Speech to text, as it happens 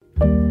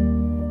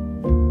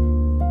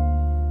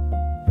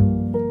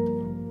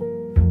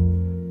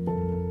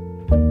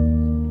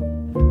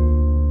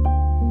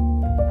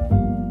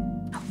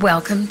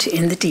Welcome to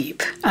In the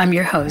Deep. I'm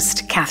your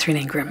host, Catherine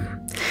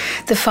Ingram.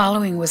 The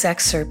following was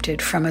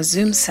excerpted from a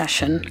Zoom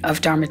session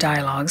of Dharma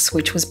Dialogues,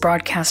 which was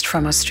broadcast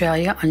from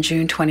Australia on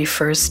June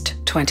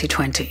 21st,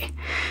 2020.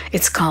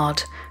 It's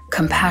called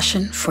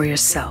Compassion for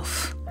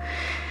Yourself.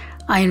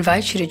 I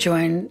invite you to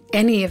join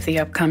any of the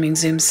upcoming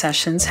Zoom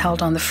sessions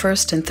held on the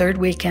first and third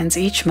weekends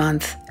each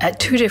month at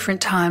 2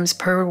 different times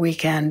per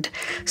weekend,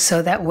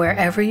 so that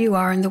wherever you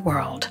are in the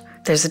world,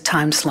 there's a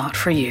time slot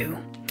for you.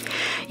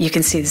 You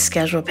can see the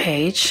schedule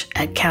page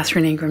at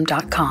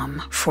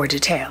catherineingram.com for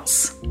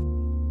details.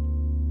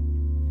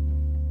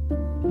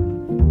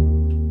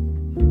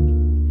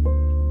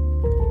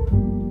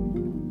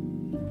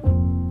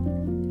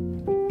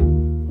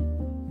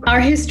 Our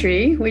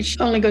history, which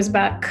only goes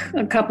back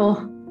a couple,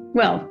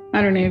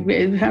 I don't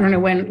know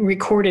when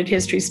recorded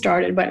history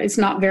started, but it's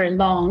not very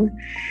long.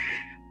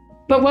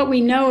 But what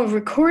we know of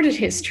recorded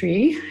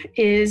history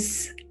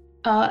is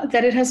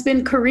that it has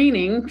been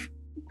careening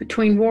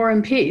between war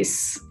and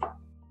peace.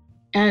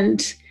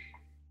 And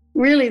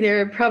really,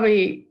 there are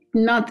probably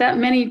not that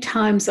many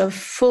times of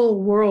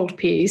full world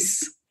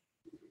peace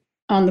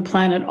on the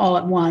planet all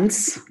at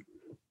once.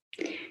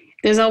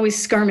 There's always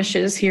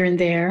skirmishes here and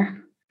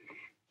there.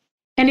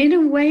 And in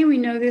a way, we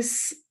know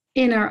this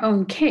in our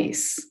own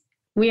case.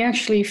 We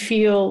actually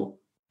feel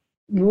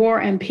war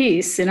and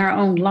peace in our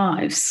own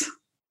lives.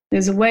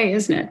 There's a way,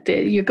 isn't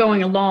it? You're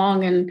going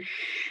along and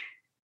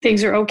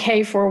things are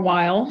okay for a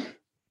while.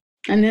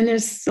 And then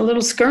there's a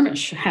little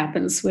skirmish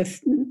happens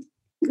with,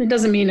 it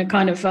doesn't mean a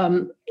kind of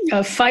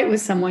a fight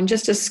with someone,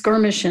 just a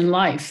skirmish in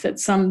life, that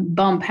some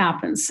bump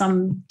happens,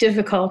 some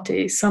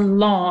difficulty, some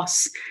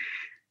loss,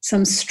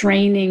 some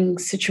straining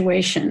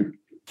situation.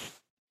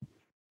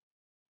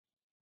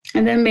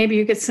 And then maybe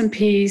you get some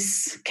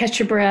peace, catch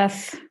your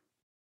breath.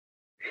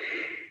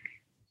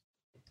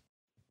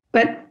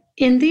 But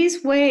in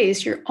these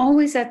ways, you're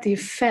always at the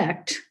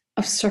effect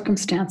of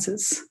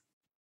circumstances,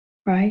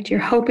 right? You're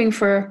hoping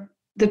for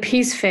the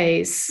peace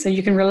phase so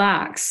you can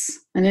relax.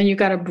 And then you've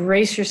got to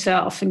brace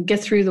yourself and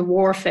get through the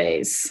war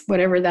phase,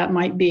 whatever that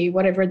might be,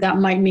 whatever that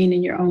might mean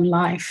in your own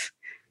life.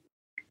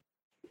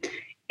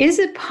 Is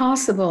it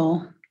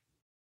possible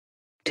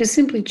to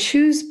simply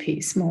choose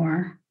peace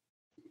more?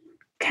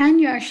 Can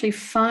you actually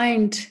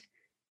find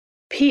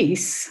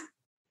peace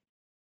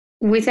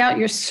without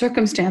your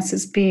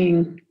circumstances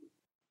being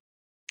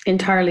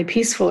entirely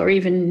peaceful or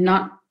even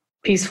not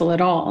peaceful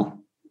at all?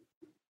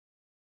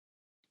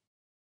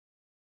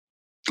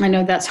 I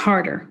know that's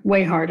harder,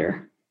 way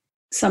harder.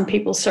 Some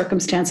people's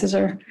circumstances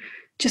are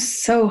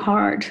just so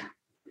hard.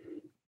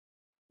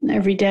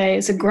 Every day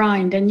is a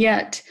grind, and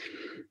yet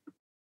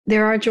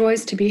there are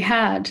joys to be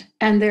had,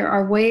 and there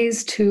are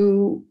ways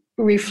to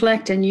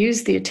reflect and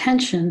use the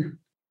attention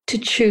to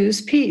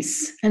choose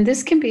peace. And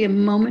this can be a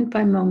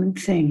moment-by-moment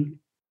thing,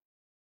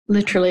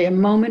 literally a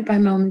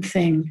moment-by-moment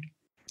thing.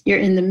 You're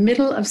in the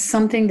middle of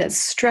something that's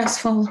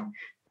stressful,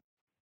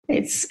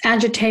 it's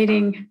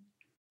agitating,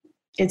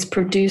 it's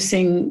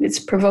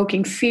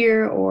provoking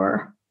fear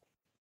or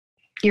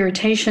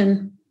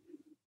irritation.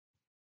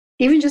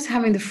 Even just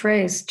having the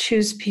phrase,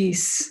 choose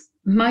peace,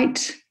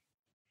 might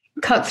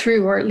cut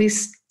through or at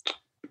least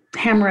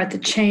hammer at the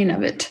chain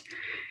of it.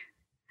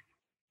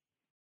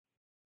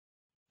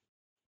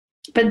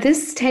 But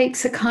this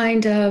takes it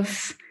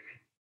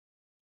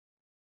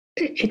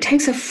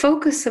takes a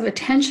focus of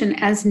attention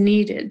as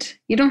needed.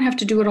 You don't have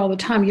to do it all the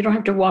time. You don't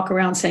have to walk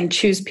around saying,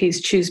 choose peace,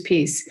 choose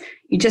peace.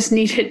 You just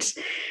need it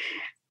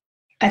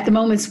at the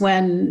moments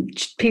when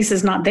peace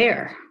is not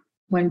there,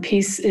 when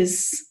peace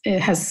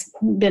has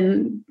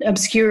been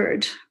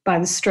obscured by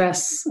the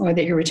stress or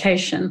the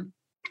irritation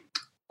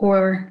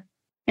or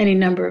any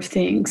number of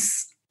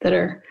things that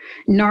are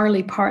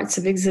gnarly parts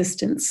of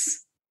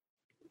existence.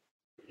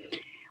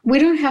 We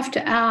don't have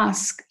to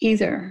ask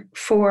either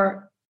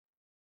for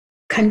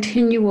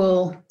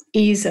continual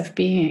ease of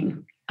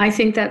being. I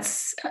think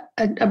that's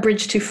a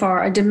bridge too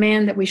far, a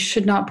demand that we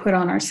should not put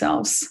on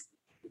ourselves.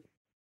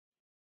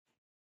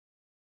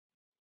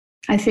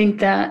 I think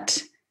that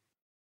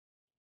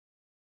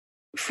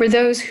for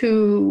those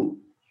who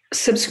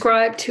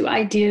subscribe to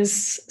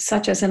ideas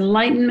such as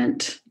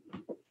enlightenment,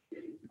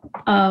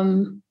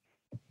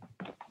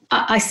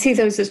 I see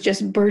those as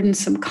just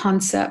burdensome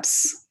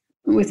concepts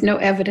with no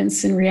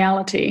evidence in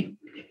reality.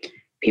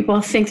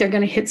 People think they're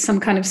going to hit some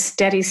kind of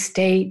steady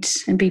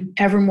state and be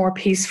ever more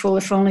peaceful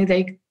if only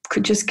they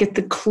could just get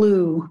the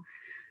clue,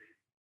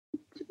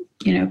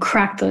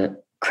 crack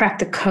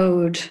the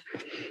code,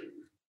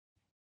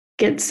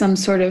 get some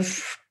sort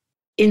of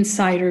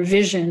insight or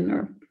vision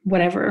or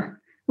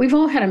whatever. We've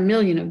all had a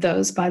million of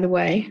those, by the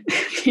way.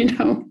 We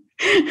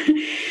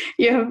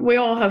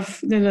all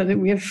have,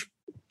 we have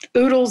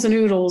oodles and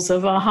oodles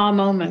of aha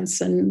moments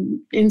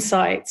and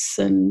insights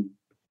and,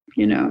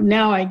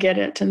 now I get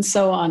it and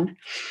so on.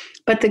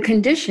 But the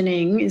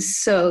conditioning is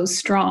so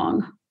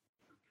strong.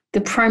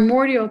 The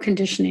primordial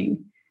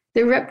conditioning,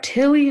 the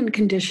reptilian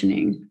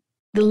conditioning,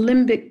 the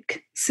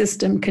limbic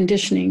system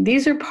conditioning.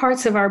 These are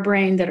parts of our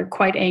brain that are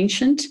quite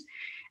ancient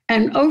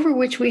and over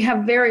which we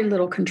have very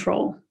little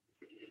control.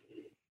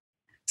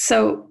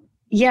 So,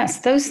 yes,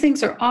 those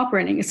things are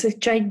operating. It's a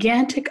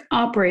gigantic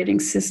operating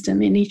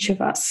system in each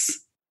of us.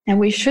 And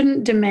we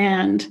shouldn't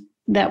demand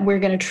that we're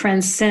going to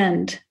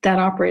transcend that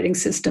operating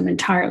system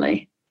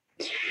entirely.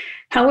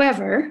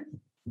 However,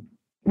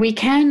 we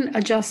can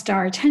adjust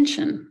our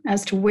attention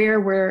as to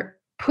where we're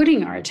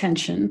putting our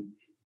attention.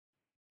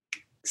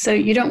 So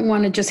you don't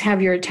want to just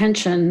have your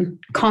attention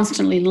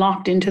constantly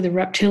locked into the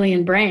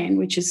reptilian brain,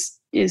 which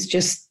is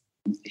just,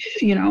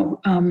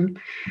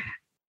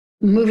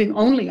 moving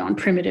only on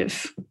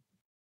primitive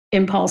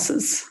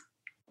impulses.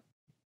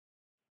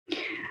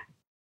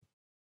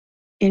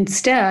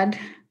 Instead,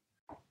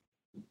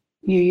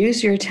 you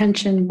use your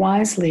attention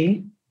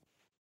wisely.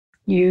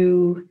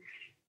 You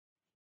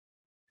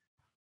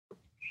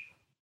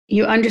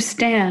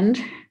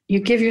understand,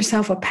 you give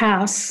yourself a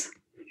pass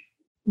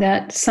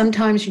that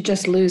sometimes you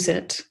just lose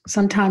it.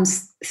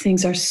 Sometimes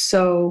things are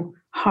so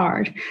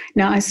hard.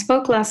 Now, I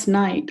spoke last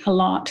night a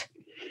lot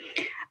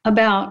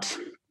about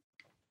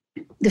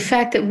the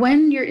fact that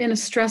when you're in a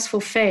stressful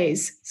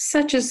phase,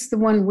 such as the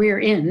one we're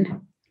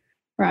in,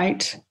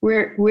 right?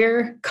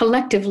 We're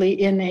collectively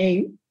in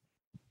a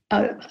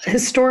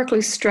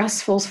historically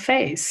stressful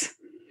phase.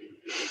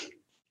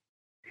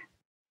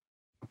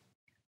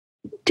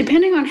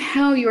 Depending on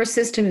how your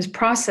system is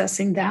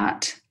processing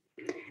that,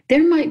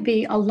 there might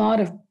be a lot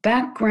of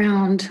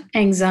background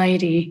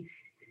anxiety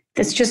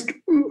that's just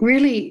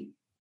really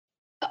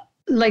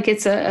like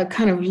it's a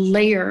kind of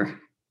layer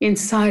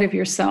inside of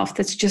yourself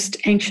that's just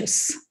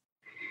anxious.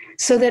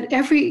 So that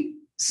every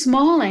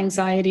small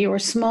anxiety or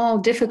small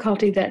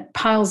difficulty that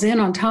piles in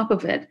on top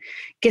of it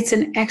gets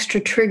an extra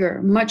trigger,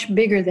 much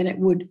bigger than it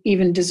would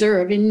even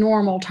deserve in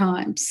normal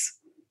times,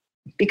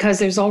 because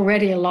there's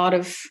already a lot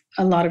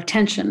of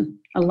tension,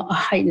 a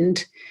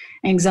heightened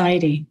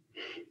anxiety.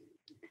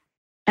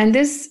 And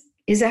this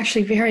is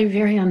actually very,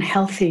 very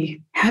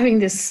unhealthy. Having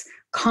this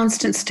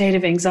constant state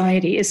of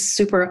anxiety is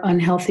super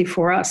unhealthy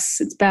for us.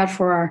 It's bad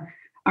for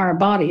our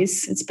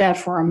bodies. It's bad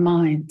for our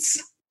minds.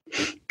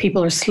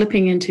 People are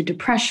slipping into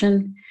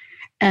depression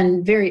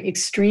and very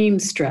extreme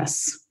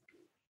stress.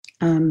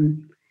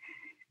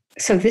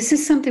 So this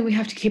is something we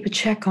have to keep a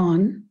check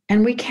on,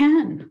 and we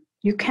can.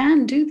 You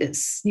can do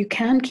this. You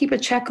can keep a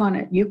check on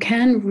it. You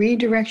can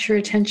redirect your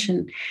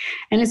attention.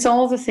 And it's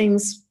all the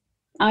things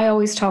I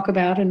always talk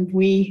about, and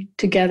we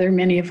together,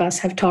 many of us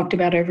have talked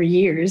about over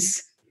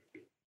years,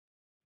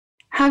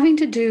 having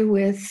to do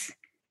with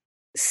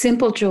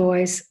simple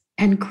joys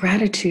and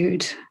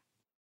gratitude.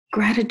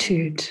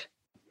 Gratitude.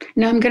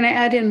 Now I'm going to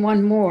add in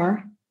one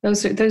more.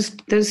 Those are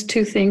those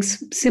two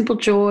things: simple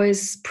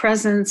joys,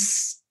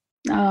 presence,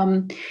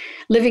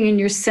 living in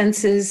your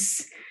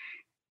senses,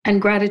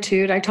 and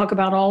gratitude. I talk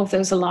about all of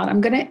those a lot.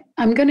 I'm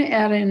going to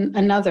add in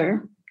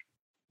another,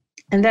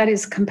 and that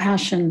is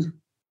compassion.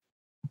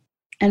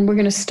 And we're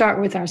going to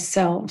start with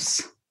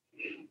ourselves.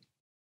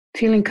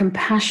 Feeling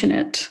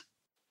compassionate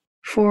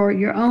for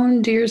your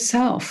own dear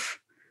self,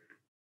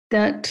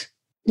 that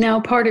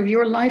now part of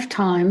your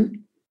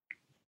lifetime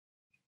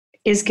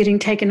is getting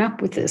taken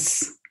up with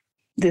this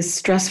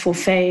stressful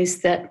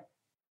phase that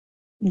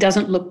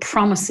doesn't look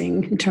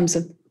promising in terms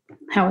of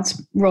how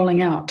it's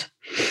rolling out.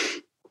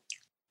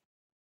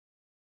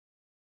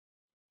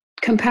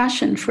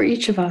 Compassion for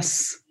each of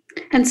us.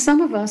 And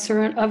some of us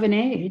are of an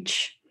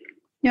age.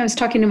 I was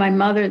talking to my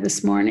mother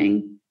this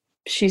morning.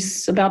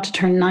 She's about to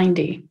turn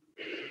 90.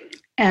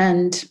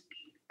 And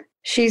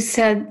she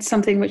said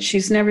something which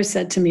she's never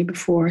said to me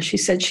before. She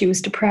said she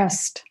was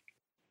depressed.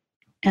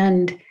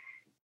 And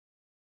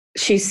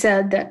she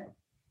said that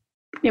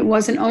it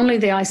wasn't only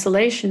the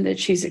isolation that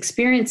she's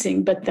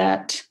experiencing, but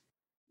that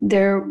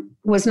there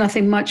was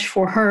nothing much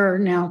for her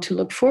now to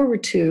look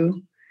forward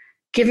to,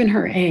 given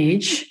her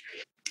age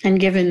and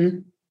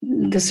given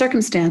the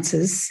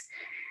circumstances.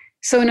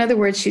 So in other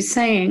words, she's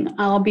saying,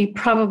 I'll be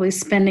probably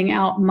spending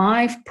out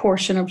my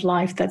portion of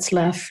life that's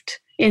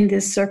left in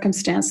this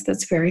circumstance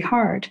that's very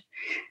hard.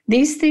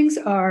 These things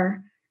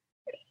are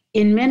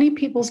in many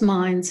people's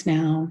minds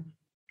now,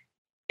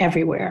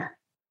 everywhere.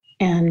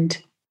 And,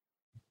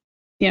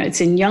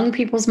 it's in young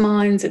people's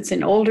minds, it's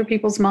in older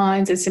people's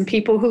minds, it's in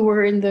people who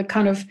were in the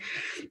kind of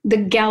the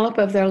gallop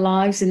of their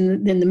lives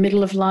in the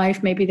middle of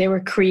life. Maybe they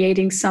were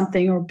creating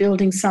something or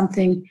building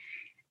something,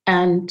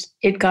 and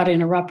it got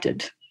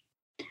interrupted.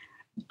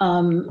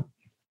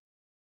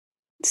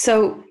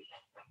 So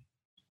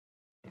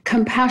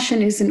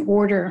compassion is in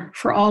order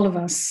for all of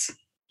us.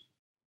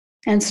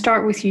 And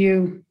start with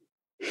you,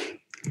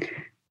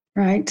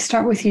 right?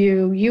 Start with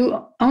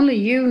you. Only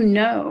you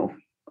know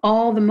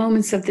all the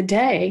moments of the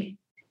day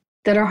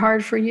that are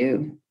hard for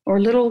you,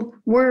 or little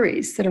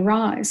worries that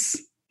arise.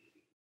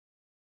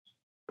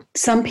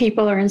 Some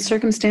people are in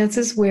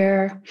circumstances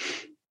where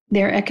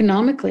they're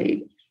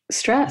economically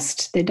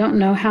stressed. They don't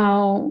know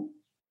how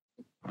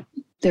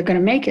they're going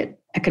to make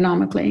it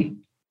economically.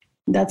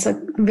 That's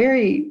a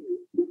very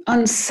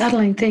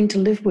unsettling thing to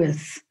live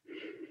with.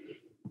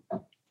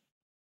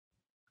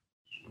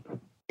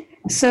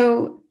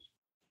 So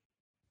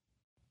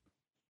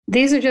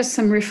these are just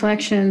some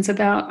reflections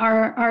about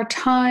our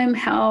time,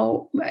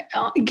 how,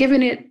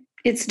 given it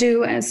its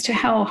due as to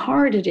how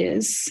hard it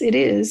is. It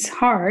is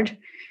hard.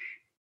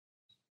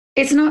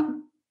 It's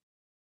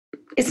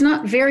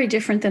not very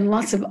different than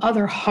lots of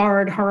other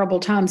hard, horrible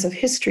times of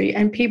history.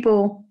 And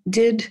people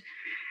did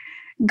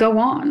go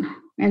on,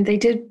 and they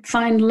did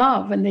find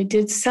love, and they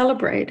did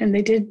celebrate, and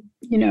they did,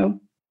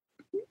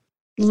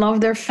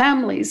 love their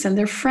families and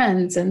their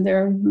friends and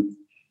their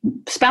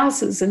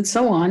spouses and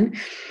so on,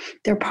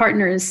 their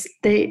partners.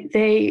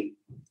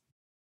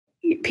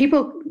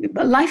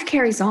 Life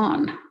carries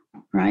on,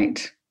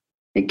 right?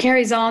 It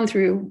carries on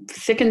through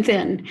thick and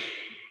thin.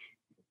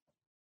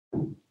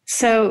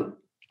 So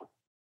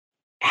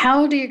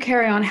how do you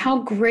carry on? How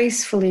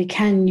gracefully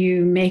can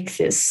you make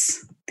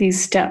these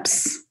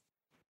steps?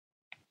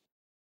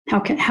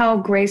 How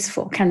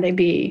graceful can they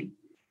be?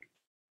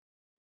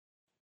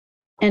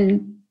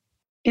 And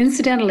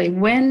incidentally,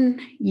 when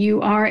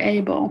you are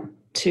able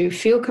to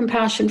feel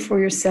compassion for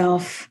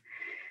yourself,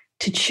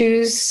 to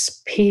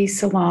choose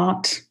peace a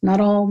lot, not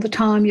all the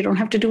time, you don't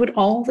have to do it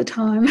all the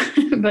time,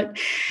 but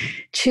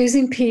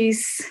choosing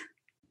peace,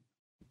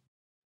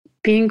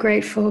 being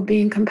grateful,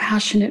 being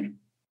compassionate,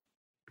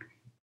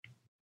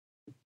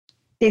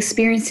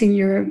 experiencing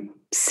your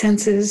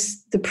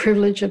senses, the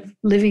privilege of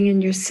living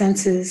in your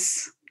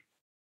senses,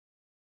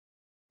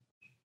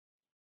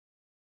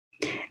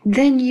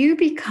 then you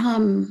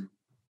become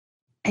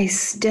a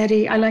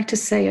steady, I like to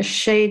say, a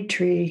shade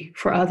tree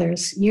for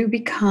others. You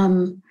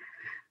become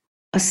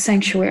a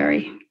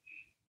sanctuary.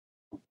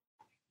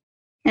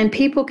 And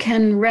people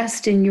can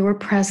rest in your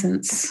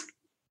presence.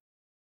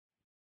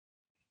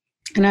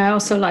 And I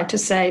also like to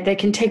say they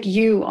can take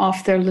you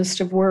off their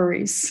list of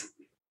worries.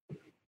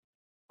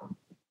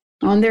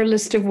 On their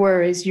list of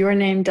worries, your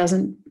name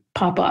doesn't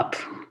pop up.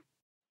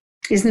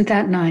 Isn't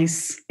that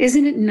nice?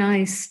 Isn't it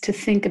nice to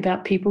think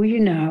about people you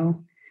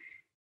know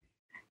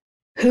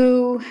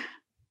who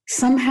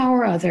somehow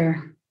or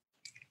other,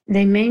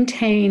 they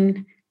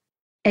maintain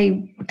a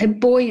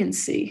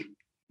buoyancy,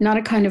 not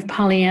a kind of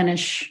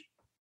Pollyannish,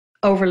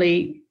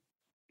 overly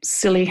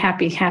silly,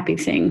 happy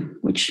thing,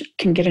 which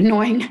can get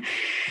annoying,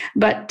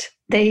 but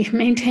they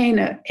maintain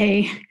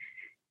a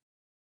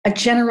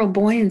general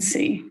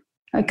buoyancy,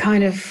 a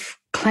kind of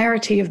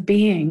clarity of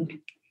being.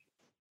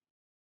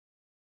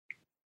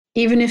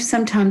 Even if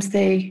sometimes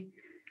I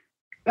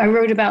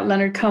wrote about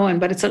Leonard Cohen,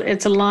 but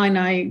it's a line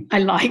I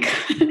like.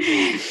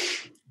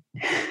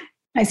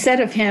 I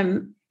said of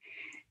him,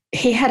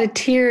 he had a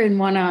tear in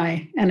one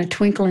eye and a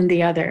twinkle in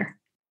the other.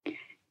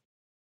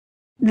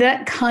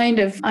 That kind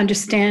of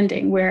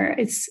understanding where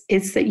it's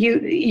that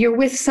you're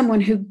with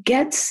someone who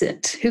gets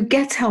it, who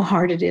gets how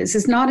hard it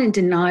is not in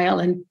denial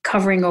and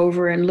covering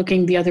over and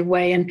looking the other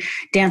way and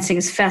dancing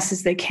as fast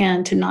as they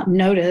can to not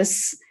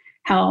notice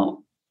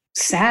how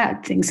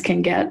sad things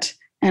can get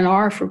and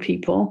are for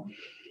people.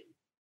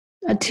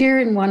 A tear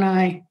in one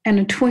eye and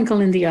a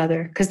twinkle in the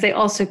other, because they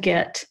also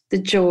get the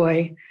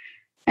joy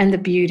and the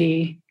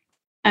beauty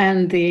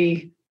and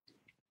the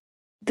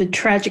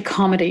tragic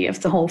comedy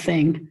of the whole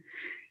thing.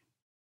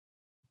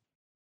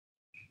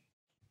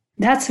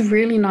 That's a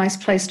really nice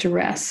place to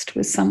rest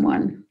with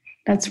someone.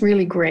 That's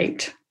really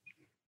great.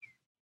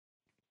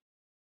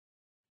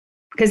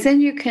 Because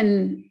then you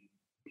can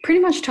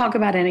pretty much talk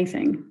about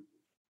anything.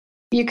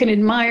 You can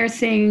admire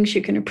things,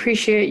 you can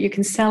appreciate, you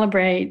can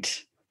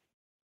celebrate.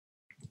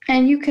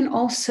 And you can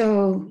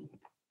also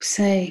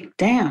say,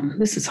 damn,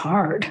 this is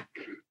hard.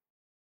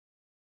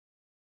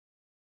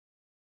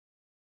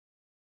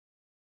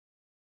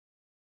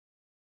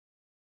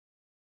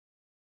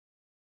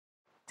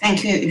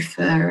 Thank you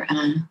for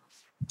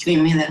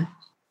giving me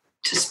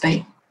to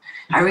speak.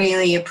 I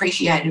really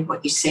appreciated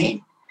what you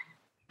said.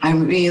 I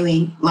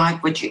really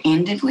like what you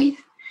ended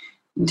with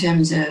in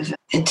terms of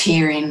a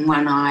tear in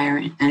one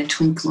eye and a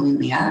twinkle in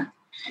the other,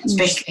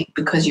 especially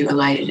because you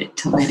related it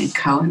to Leonard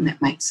Cohen.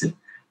 That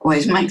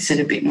always makes it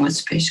a bit more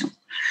special.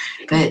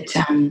 But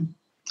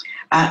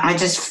I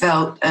just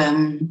felt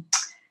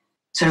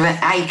sort of an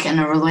ache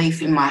and a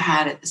relief in my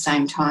heart at the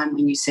same time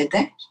when you said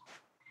that.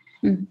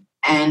 Mm.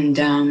 And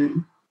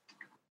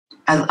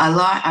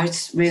I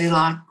really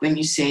like when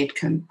you said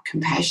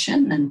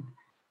compassion,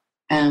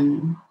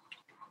 and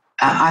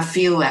I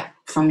feel that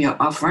from your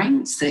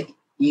offerings that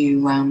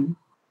you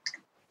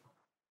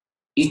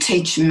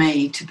teach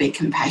me to be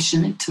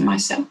compassionate to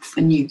myself,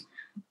 and you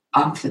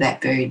offer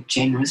that very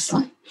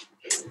generously.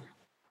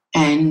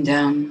 And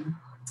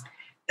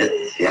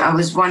I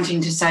was wanting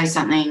to say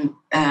something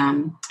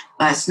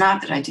last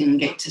night that I didn't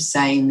get to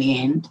say in the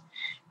end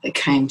that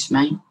came to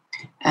me.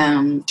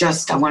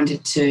 I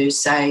wanted to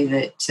say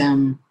that,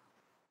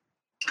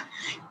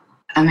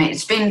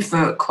 it's been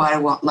for quite a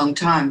long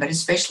time, but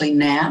especially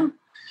now,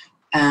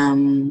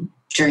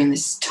 during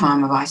this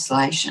time of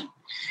isolation,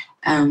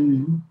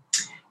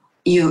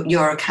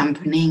 you're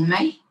accompanying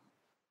me.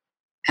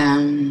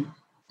 And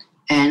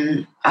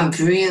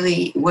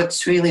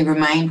what's really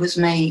remained with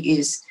me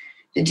is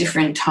the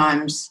different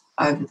times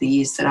over the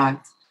years that I've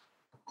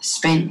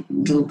spent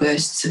little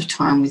bursts of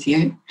time with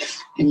you,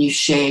 and you've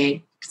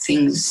shared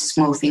things,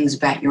 small things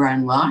about your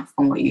own life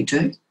and what you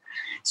do,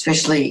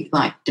 especially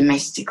like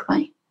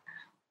domestically.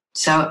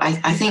 So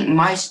I think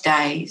most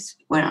days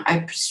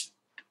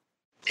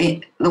the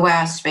way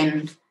I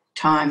spend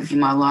time in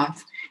my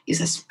life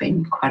is I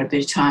spend quite a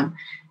bit of time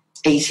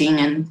eating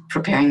and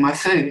preparing my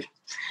food.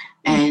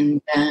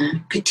 And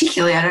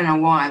particularly, I don't know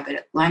why, but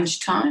at lunch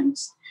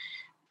times,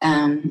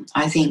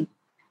 I think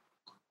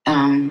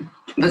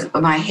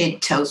my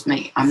head tells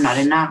me I'm not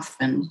enough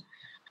and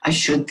I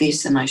should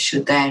this and I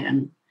should that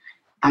and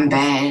I'm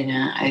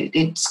bad.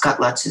 It's got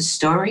lots of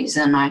stories,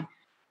 and I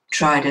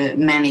try to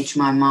manage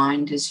my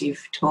mind as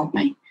you've taught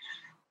me.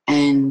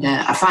 And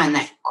I find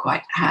that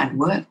quite hard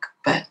work,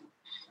 but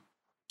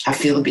I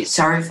feel a bit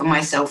sorry for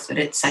myself that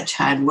it's such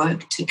hard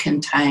work to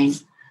contain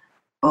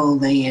all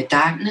the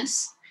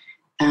darkness.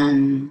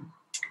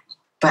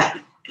 But,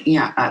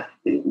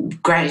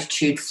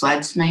 gratitude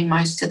floods me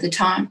most of the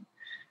time.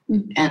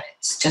 Mm-hmm. And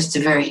it's just a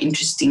very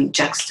interesting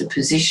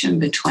juxtaposition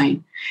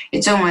between,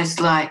 it's almost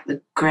like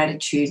the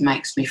gratitude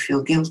makes me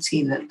feel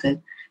guilty that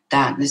the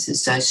darkness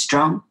is so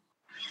strong.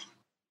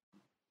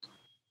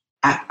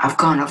 I've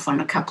gone off on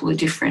a couple of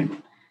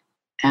different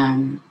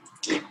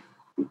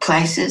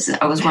places.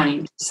 I was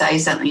wanting to say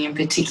something in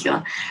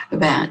particular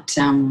about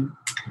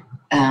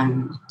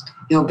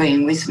your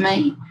being with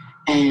me,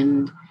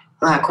 and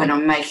like when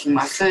I'm making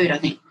my food, I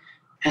think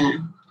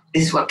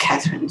this is what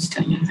Catherine's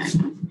doing.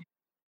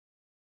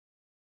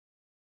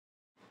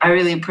 I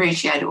really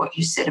appreciated what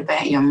you said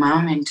about your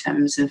mum in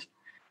terms of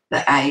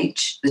the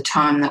age, the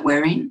time that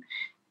we're in,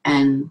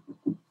 and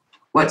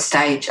what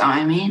stage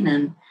I'm in,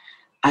 and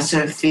I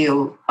sort of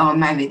feel,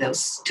 maybe there'll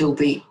still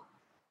be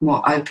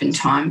more open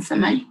time for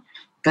me,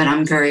 but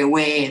I'm very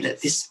aware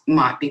that this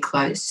might be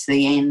close to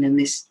the end and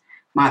this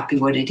might be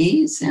what it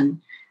is,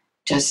 and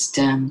just,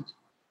 the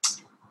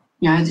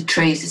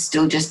trees are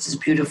still just as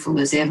beautiful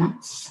as ever.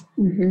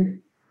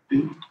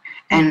 Mm-hmm.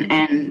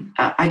 And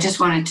I just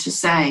wanted to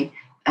say,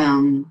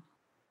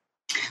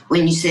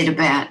 when you said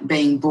about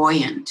being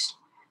buoyant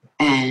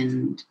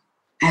and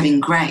having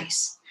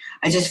grace,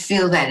 I just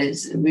feel that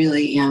is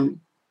really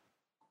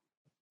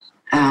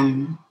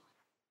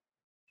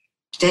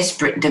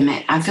desperate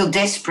demand. I feel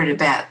desperate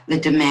about the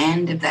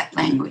demand of that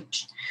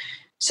language.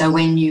 So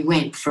when you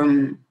went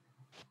from,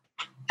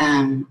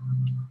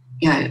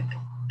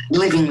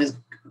 living with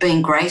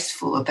being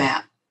graceful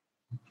about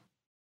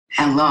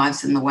our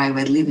lives and the way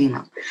we're living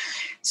them.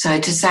 So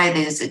to say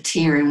there's a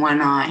tear in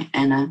one eye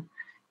and a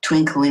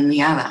twinkle in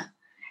the other,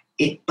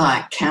 it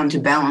like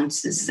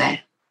counterbalances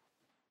that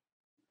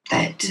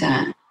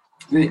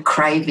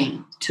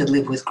craving to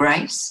live with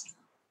grace.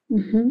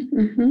 Mm-hmm,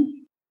 mm-hmm.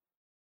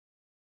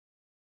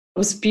 It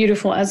was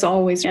beautiful as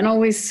always, and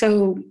always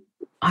so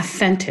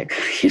authentic.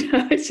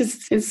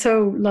 It's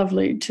so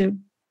lovely to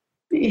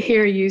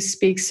hear you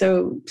speak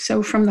so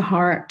from the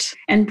heart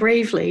and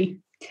bravely.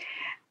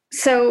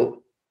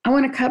 So I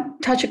want to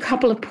touch a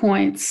couple of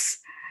points,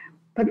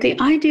 but the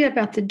idea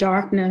about the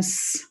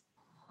darkness,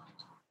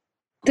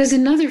 there's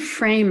another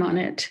frame on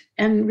it,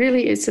 and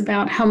really it's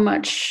about how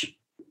much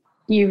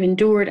you've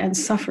endured and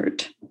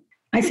suffered.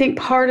 I think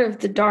part of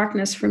the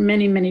darkness for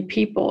many, many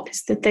people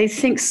is that they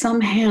think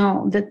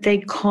somehow that they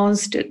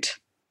caused it,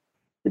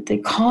 that they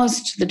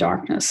caused the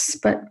darkness.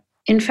 But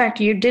in fact,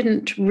 you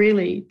didn't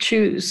really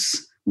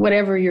choose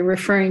whatever you're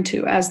referring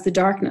to as the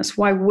darkness.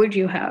 Why would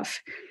you have?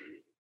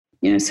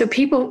 So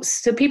people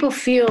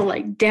feel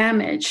like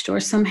damaged or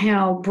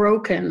somehow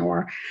broken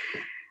or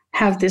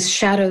have this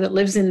shadow that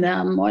lives in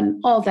them and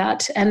all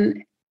that.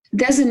 And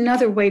there's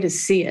another way to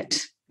see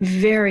it,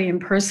 very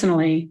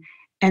impersonally.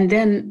 And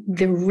then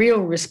the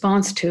real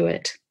response to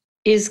it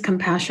is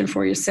compassion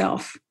for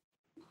yourself.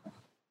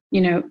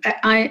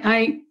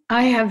 I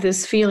have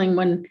this feeling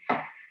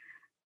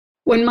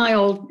when my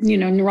old,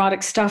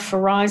 neurotic stuff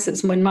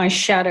arises, when my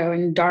shadow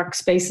and dark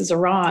spaces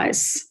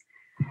arise,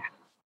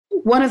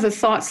 one of the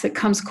thoughts that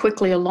comes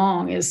quickly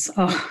along is,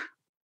 I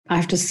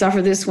have to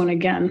suffer this one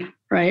again,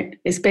 right?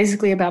 It's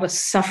basically about a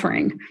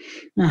suffering.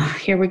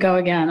 Here we go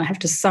again. I have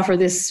to suffer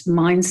this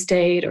mind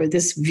state or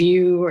this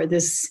view or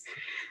this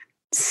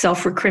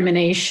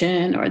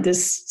self-recrimination or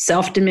this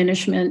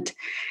self-diminishment.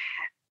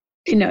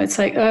 It's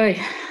like,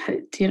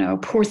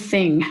 poor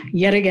thing,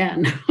 yet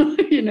again,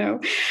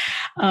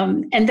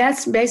 and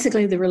that's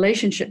basically the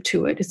relationship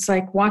to it. It's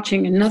like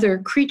watching another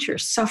creature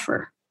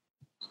suffer,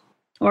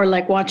 or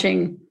like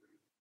watching,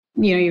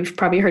 you've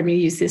probably heard me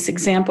use this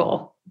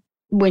example,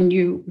 when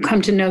you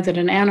come to know that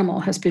an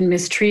animal has been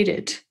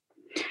mistreated,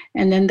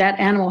 and then that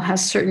animal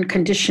has certain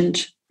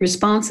conditioned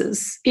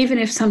responses, even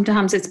if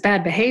sometimes it's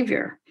bad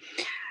behavior.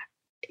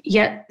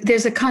 Yet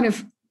there's a kind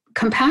of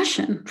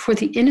compassion for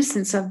the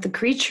innocence of the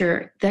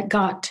creature that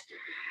got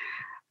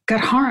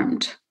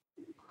harmed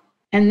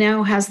and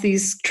now has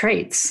these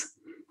traits.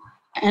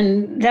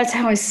 And that's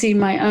how I see a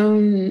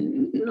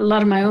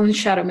lot of my own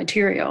shadow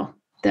material,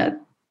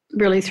 that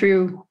really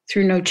through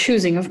no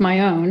choosing of my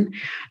own,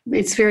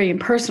 it's very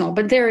impersonal,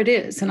 but there it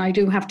is. And I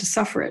do have to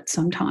suffer it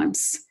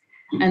sometimes.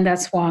 And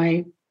that's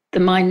why the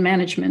mind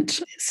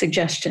management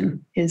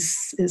suggestion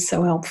is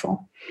so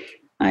helpful.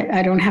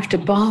 I don't have to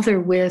bother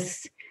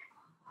with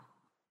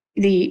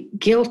the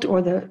guilt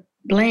or the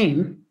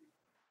blame.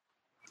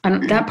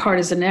 That part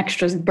is an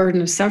extra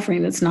burden of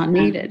suffering that's not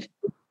needed.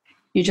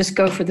 You just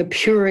go for the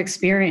pure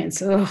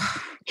experience. Oh,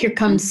 here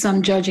comes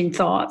some judging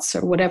thoughts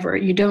or whatever.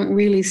 You don't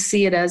really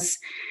see it as,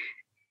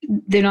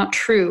 they're not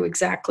true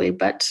exactly,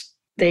 but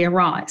they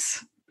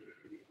arise.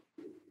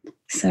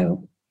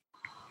 So,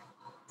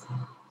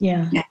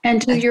 yeah.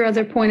 And to your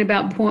other point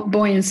about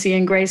buoyancy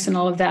and grace and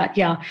all of that,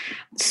 yeah,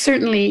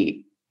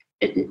 certainly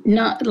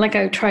not, like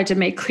I tried to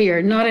make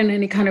clear, not in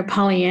any kind of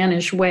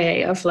Pollyannish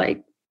way of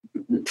like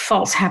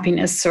false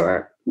happiness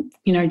or,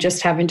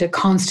 just having to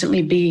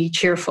constantly be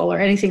cheerful or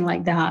anything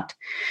like that.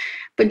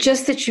 But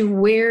just that you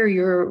wear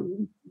your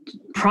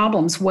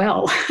problems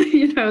well,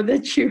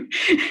 that you,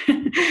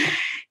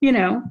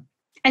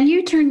 and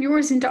you turn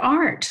yours into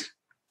art,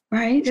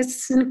 right?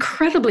 It's an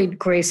incredibly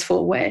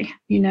graceful way,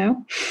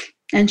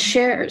 and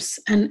shares.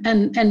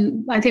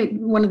 And I think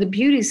one of the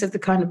beauties of the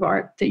kind of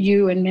art that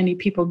you and many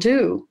people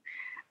do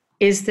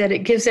is that it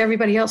gives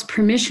everybody else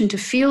permission to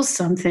feel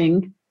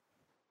something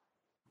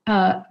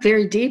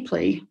very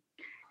deeply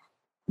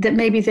that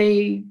maybe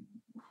they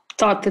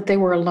thought that they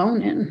were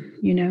alone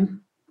in,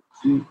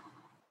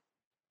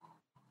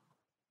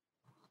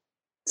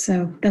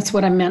 So that's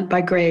what I meant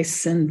by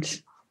grace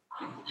and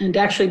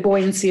actually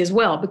buoyancy as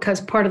well, because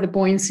part of the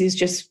buoyancy is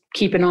just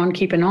keeping on,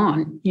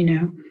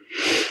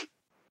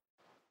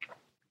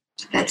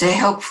 That's a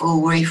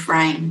helpful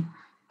reframe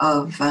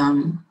of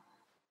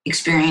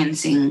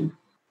experiencing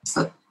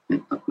the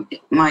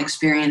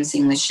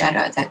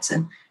shadow. That's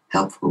a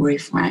helpful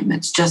reframe.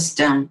 It's just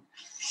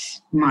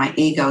my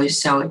ego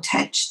is so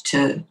attached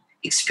to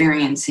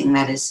experiencing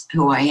that as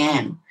who I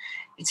am.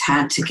 It's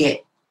hard to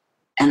get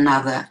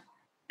another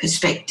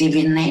perspective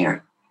in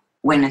there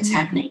when it's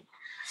happening.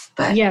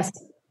 But yes.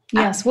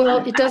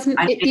 Well, it doesn't.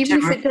 I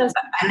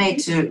need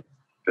to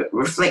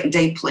reflect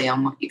deeply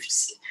on what you've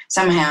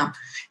somehow.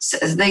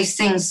 These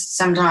things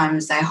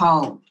sometimes they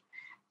hold,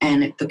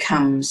 and it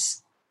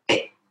becomes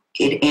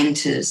it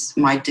enters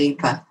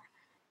the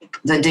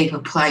deeper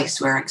place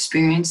where I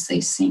experience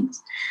these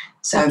things.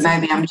 So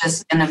maybe I'm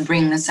just going to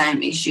bring the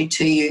same issue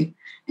to you,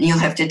 and you'll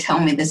have to tell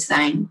me the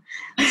same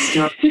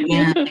story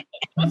again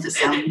for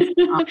some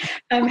time.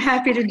 I'm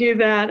happy to do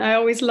that. I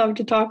always love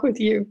to talk with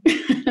you.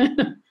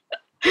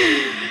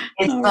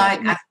 It's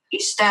like you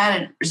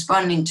started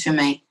responding to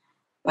me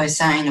by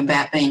saying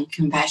about being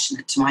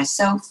compassionate to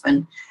myself,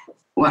 and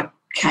what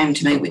came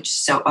to me, which is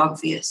so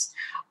obvious.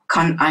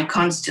 I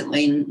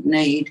constantly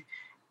need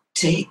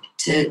to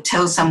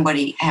tell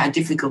somebody how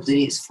difficult it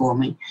is for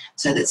me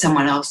so that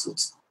someone else will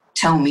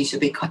tell me to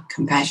be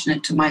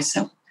compassionate to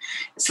myself.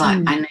 It's like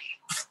I need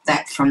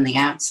that from the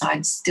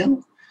outside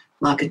still,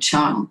 like a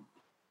child.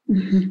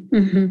 But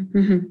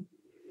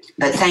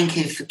thank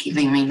you for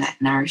giving me that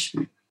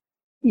nourishment.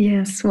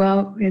 Yes,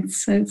 well,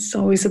 it's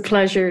always a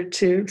pleasure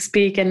to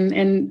speak,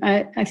 and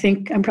I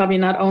think I'm probably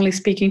not only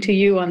speaking to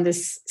you on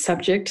this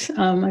subject.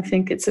 I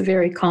think it's a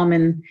very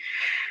common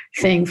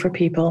thing for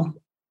people.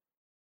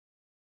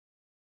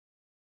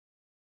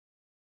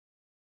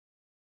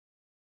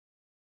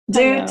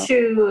 Due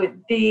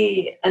to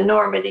the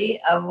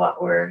enormity of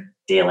what we're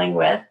dealing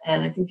with,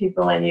 and I think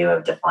people and you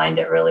have defined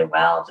it really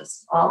well,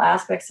 just all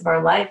aspects of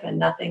our life and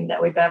nothing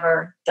that we've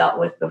ever dealt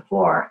with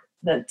before.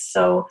 It's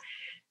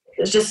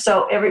just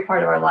so every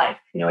part of our life,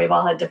 we've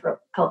all had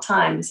difficult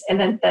times, and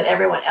then that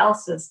everyone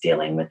else is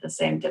dealing with the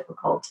same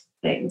difficult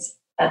things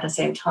at the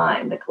same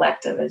time, the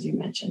collective, as you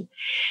mentioned.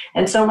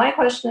 And so my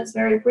question is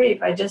very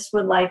brief. I just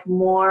would like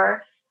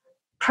more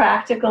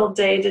practical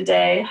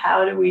day-to-day.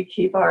 How do we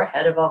keep our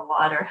head above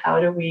water? How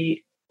do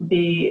we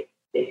be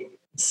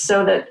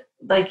so that,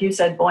 like you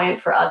said,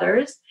 buoyant for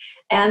others,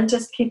 and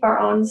just keep our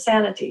own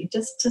sanity?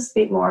 Just to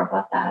speak more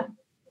about that.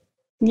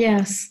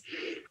 Yes.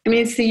 I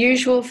mean, it's the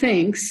usual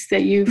things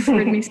that you've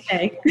heard me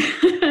say.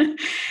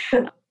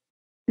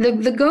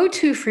 The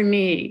go-to for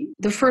me,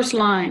 the first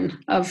line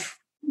of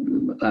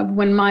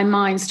when my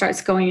mind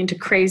starts going into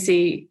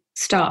crazy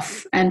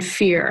stuff and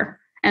fear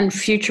and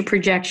future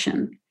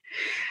projection,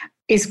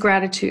 is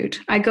gratitude.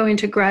 I go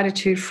into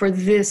gratitude for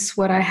this,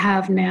 what I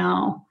have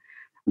now.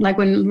 Like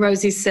when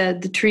Rosie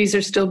said, the trees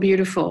are still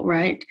beautiful,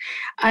 right?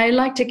 I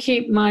like to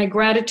keep my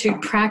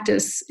gratitude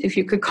practice, if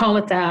you could call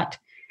it that,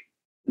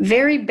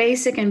 very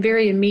basic and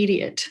very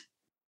immediate.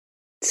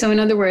 So in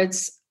other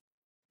words,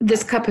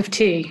 this cup of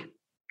tea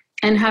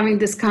and having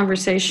this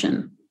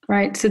conversation,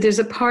 right? So there's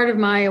a part of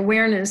my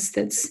awareness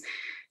that's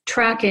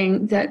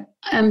tracking that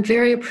I'm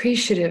very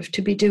appreciative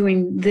to be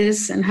doing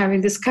this and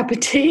having this cup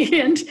of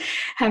tea and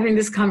having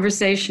this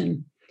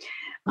conversation.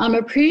 I'm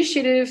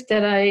appreciative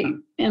that I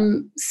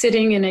am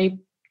sitting in a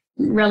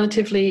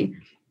relatively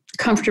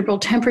comfortable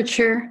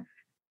temperature.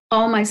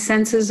 All my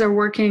senses are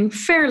working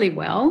fairly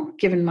well,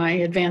 given my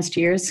advanced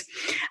years.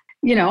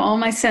 All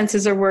my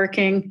senses are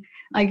working.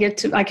 I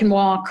can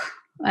walk,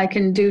 I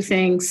can do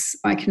things,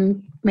 I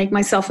can make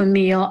myself a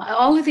meal.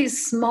 All of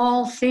these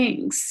small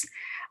things,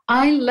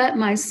 I let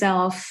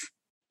myself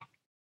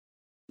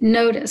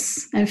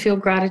notice and feel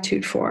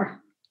gratitude for.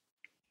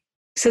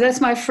 So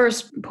that's my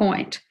first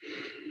point.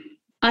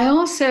 I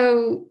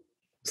also,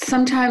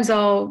 sometimes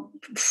I'll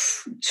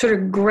sort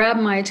of grab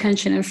my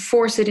attention and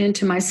force it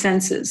into my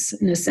senses,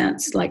 in a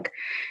sense, like,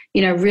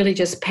 really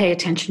just pay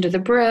attention to the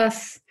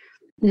breath,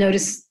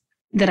 notice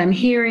that I'm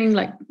hearing,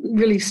 like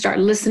really start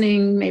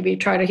listening, maybe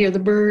try to hear the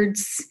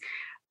birds,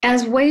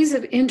 as ways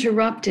of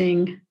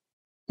interrupting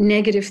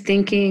negative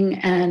thinking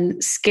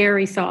and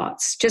scary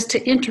thoughts, just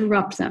to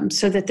interrupt them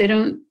so that they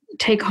don't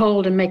take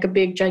hold and make a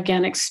big,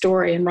 gigantic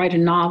story and write a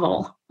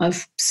novel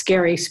of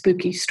scary,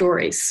 spooky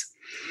stories.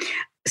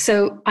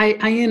 So I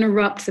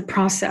interrupt the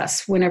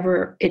process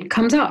whenever it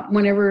comes up,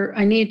 whenever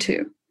I need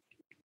to.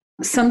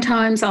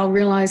 Sometimes I'll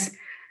realize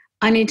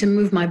I need to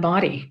move my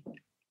body.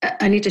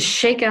 I need to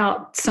shake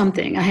out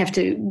something. I have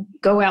to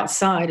go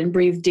outside and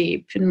breathe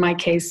deep. In my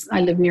case,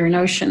 I live near an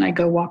ocean. I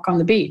go walk on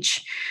the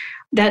beach.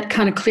 That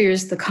kind of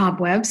clears the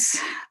cobwebs.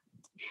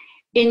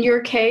 In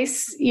your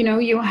case,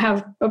 you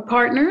have a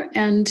partner,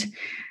 and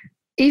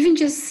even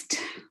just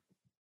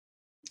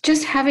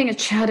having a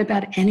chat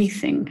about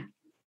anything,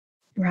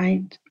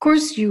 right? Of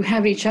course, you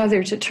have each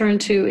other to turn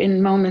to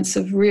in moments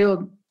of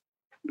real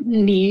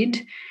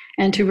need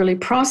and to really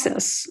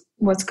process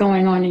what's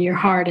going on in your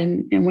heart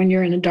and when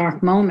you're in a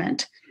dark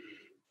moment.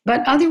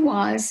 But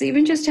otherwise,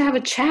 even just to have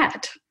a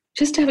chat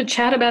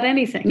about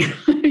anything,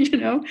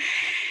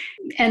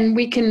 And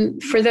we can,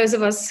 for those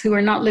of us who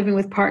are not living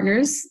with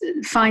partners,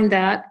 find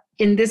that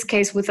in this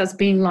case, with us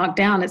being locked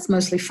down, it's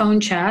mostly phone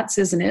chats,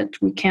 isn't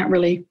it? We can't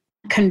really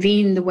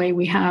convene the way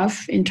we have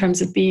in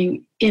terms of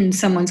being in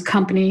someone's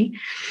company,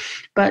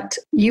 but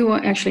you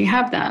actually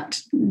have that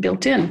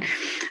built in.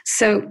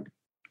 So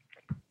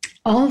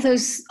all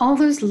those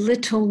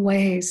little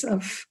ways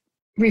of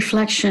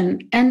reflection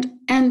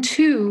and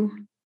two,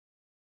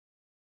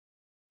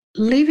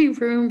 leaving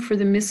room for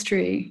the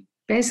mystery,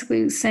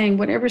 basically saying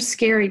whatever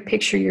scary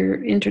picture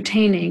you're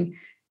entertaining,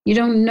 you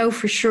don't know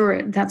for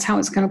sure that's how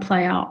it's going to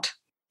play out,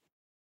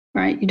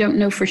 right? You don't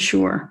know for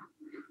sure.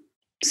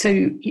 So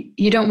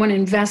you don't want to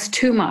invest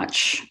too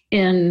much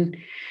in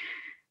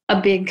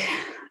a big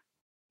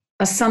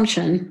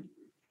assumption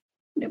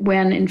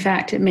when, in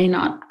fact, it may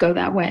not go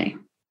that way.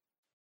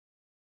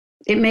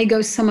 It may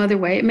go some other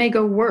way. It may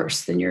go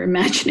worse than you're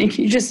imagining.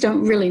 You just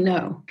don't really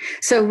know.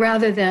 So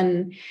rather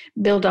than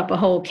build up a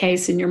whole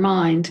case in your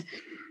mind,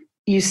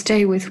 you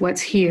stay with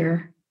what's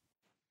here.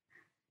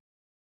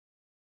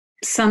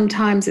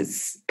 Sometimes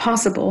it's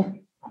possible,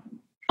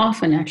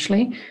 often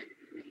actually,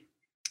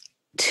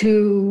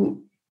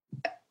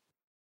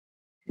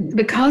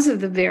 because of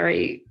the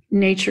very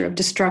nature of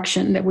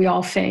destruction that we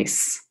all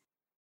face,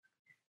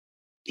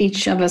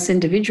 each of us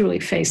individually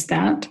face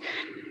that.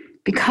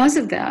 Because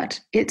of that,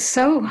 it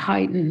so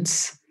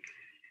heightens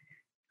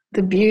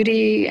the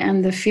beauty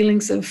and the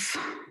feelings of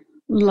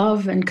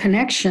love and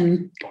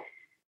connection,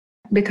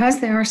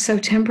 because they are so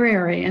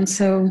temporary. And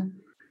so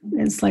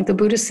it's like the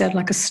Buddha said,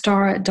 like a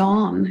star at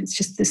dawn. It's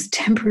just this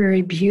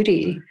temporary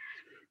beauty.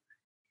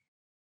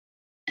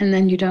 And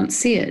then you don't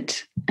see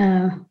it.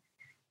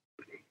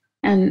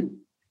 And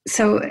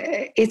so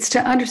it's to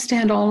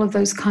understand all of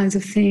those kinds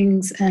of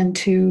things and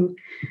to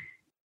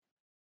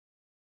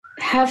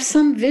have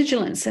some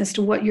vigilance as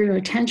to what your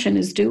attention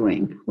is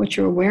doing, what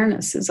your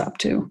awareness is up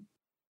to.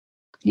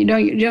 You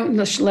don't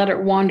just let it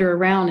wander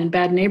around in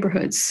bad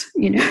neighborhoods,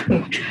 you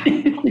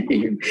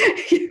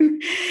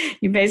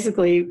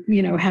basically,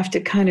 have to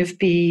kind of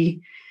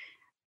be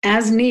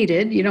as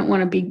needed. You don't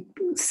want to be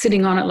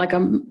sitting on it like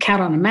a cat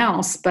on a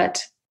mouse.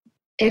 But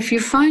if you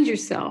find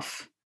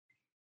yourself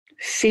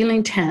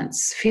feeling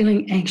tense,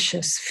 feeling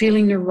anxious,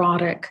 feeling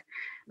neurotic,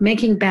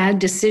 making bad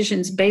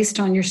decisions based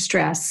on your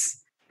stress,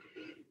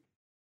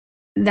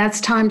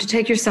 that's time to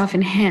take yourself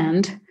in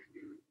hand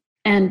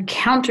and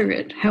counter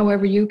it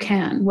however you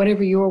can,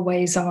 whatever your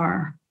ways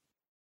are.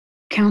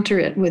 Counter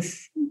it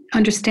with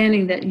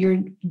understanding that your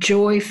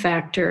joy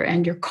factor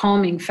and your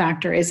calming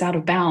factor is out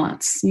of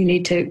balance. You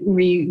need to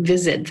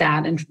revisit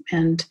that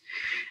and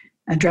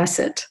address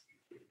it.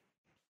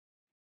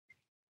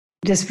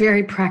 Just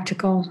very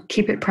practical.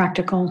 Keep it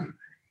practical.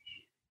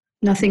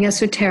 Nothing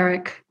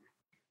esoteric.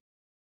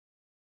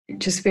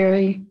 Just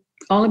very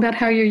all about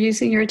how you're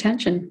using your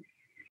attention.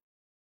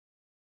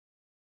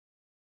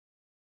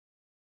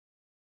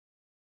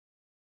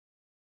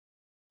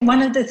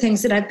 One of the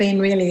things that I've been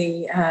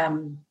really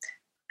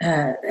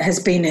has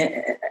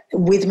been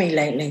with me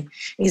lately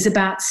is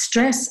about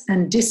stress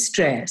and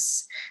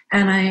distress.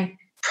 And I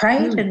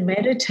prayed and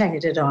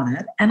meditated on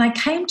it. And I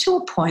came to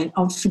a point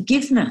of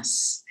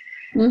forgiveness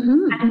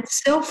and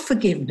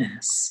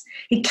self-forgiveness.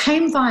 It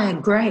came via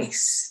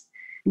grace.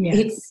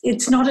 Yes.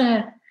 It's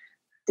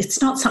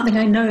not something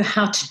I know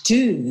how to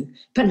do,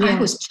 but I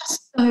was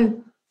just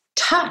so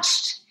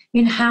touched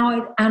in how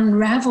it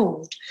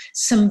unraveled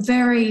some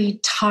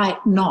very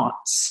tight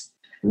knots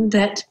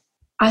that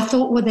I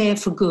thought were there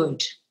for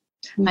good.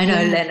 I know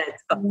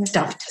Leonard's got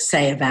stuff to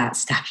say about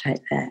stuff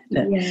like that.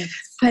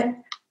 But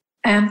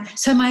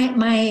so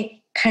my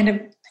kind of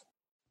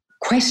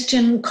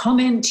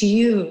comment to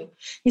you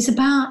is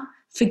about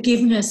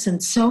forgiveness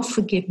and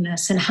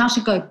self-forgiveness and how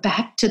to go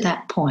back to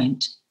that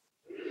point,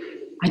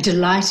 I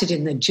delighted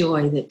in the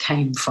joy that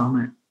came from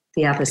it,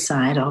 the other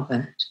side of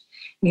it.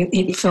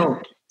 It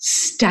felt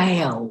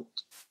stale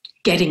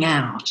getting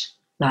out,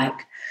 like,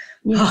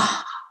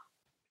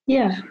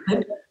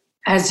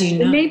 as you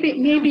know.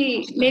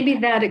 Maybe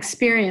that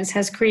experience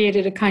has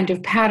created a kind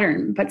of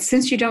pattern, but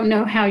since you don't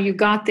know how you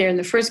got there in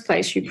the first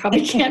place, you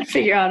probably can't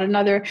figure out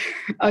another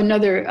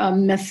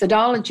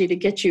methodology to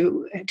get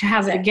you to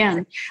have it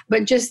again.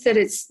 But just that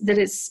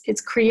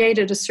it's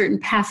created a certain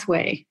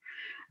pathway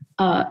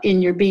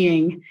in your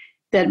being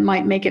that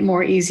might make it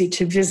more easy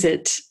to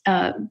visit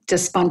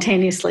just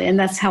spontaneously. And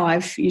that's how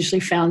I've usually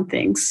found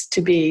things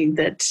to be,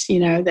 that,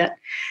 that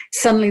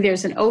suddenly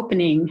there's an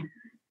opening.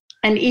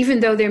 And even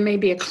though there may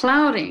be a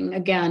clouding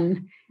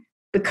again,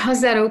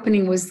 because that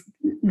opening was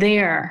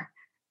there,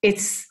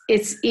 it's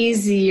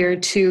easier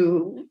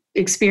to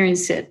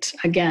experience it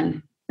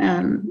again.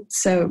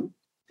 So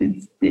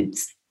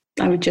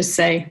I would just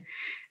say,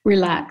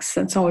 relax.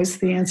 That's always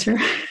the answer.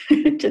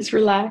 Just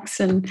relax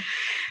and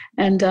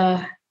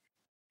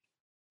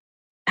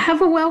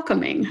have a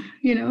welcoming,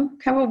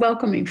 have a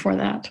welcoming for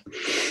that.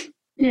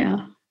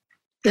 Yeah.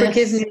 Yes.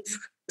 Forgiveness,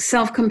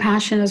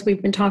 self-compassion, as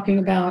we've been talking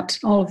about,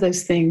 all of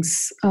those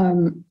things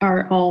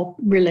are all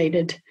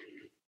related.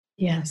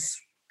 Yes.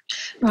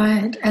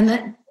 Right.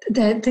 And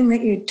the thing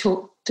that you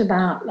talked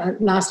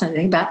about last night,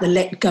 about the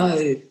let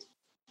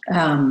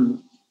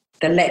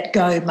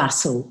go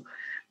muscle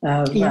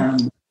of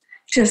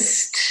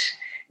just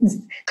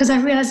because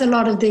I realize a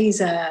lot of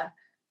these are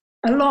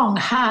long,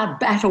 hard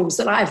battles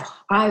that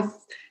I've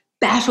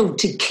battled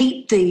to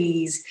keep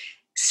these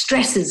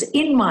stresses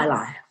in my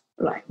life.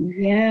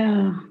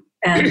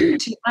 And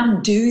to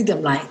undo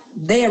them, like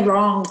they're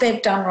wrong,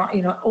 they've done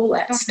wrong, all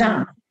that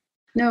stuff.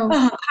 No.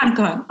 I'm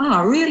going,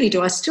 really?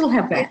 Do I still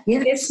have that?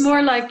 Yes. It's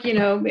more like,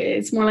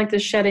 it's more like the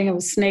shedding of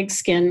a snake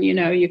skin.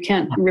 You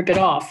can't rip it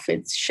off.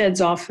 It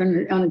sheds off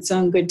on its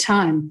own good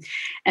time.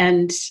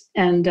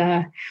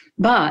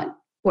 But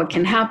what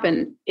can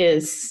happen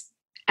is,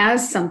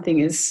 as something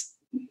is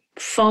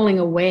falling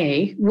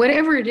away,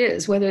 whatever it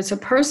is, whether it's a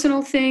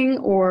personal thing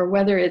or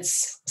whether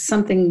it's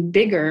something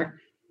bigger,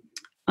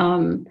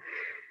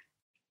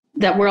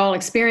 that we're all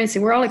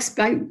experiencing. Last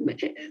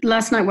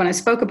night when I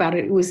spoke about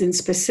it, it was in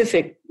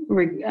specific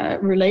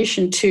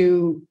relation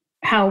to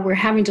how we're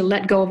having to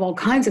let go of all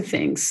kinds of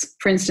things.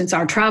 For instance,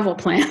 our travel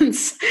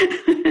plans.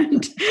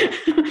 And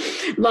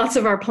lots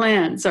of our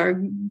plans are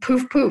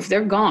poof, poof,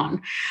 they're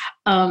gone.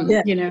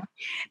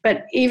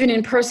 But even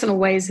in personal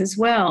ways as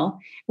well,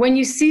 when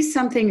you see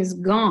something is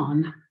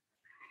gone,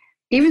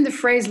 even the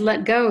phrase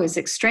let go is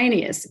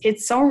extraneous.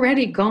 It's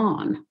already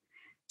gone.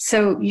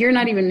 So you're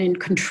not even in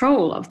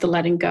control of the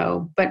letting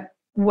go. But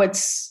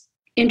what's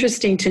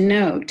interesting to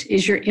note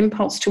is your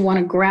impulse to want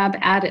to grab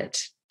at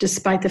it,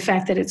 despite the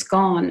fact that it's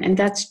gone. And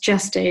that's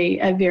just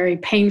a very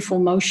painful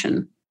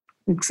motion,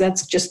 because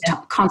that's just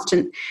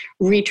constant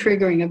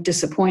re-triggering of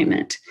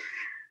disappointment.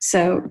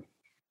 So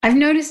I've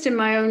noticed in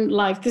my own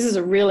life, this is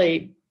a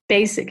really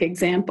basic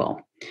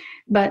example,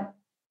 but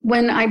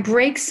when I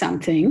break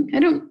something, I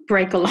don't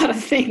break a lot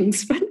of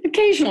things, but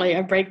occasionally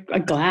I break a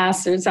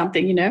glass or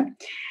something,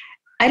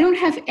 I don't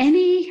have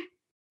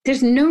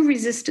there's no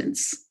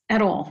resistance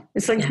at all.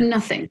 It's like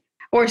nothing.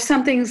 Or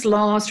something's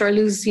lost, or I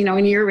lose,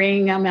 an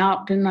earring, I'm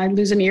out and I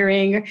lose an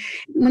earring.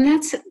 When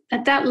that's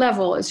at that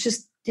level, it's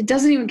just, it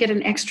doesn't even get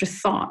an extra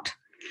thought.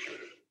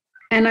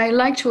 And I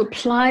like to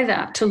apply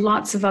that to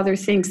lots of other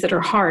things that are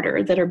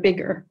harder, that are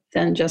bigger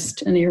than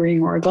just an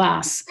earring or a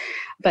glass.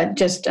 But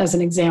just as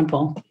an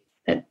example,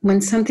 that when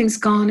something's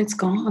gone, it's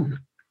gone,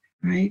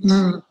 right?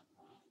 Mm.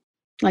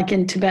 Like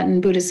in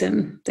Tibetan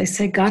Buddhism, they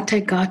say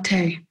gate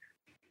gate,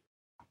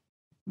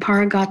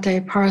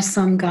 paragate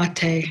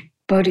parasamgate,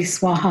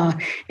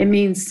 bodhiswaha. It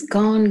means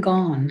gone,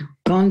 gone,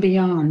 gone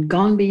beyond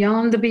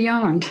the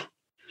beyond.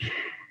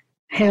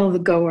 Hail the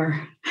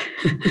goer.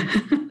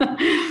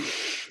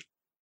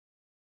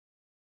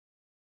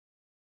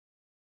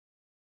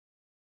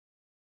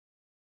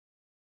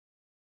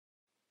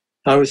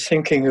 I was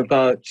thinking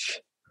about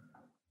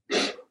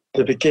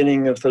the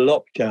beginning of the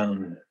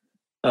lockdown.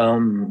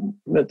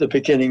 At the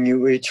beginning, you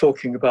were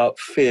talking about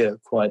fear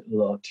quite a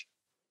lot.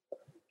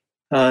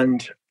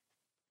 And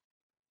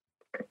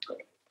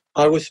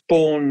I was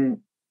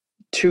born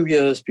 2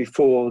 years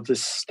before the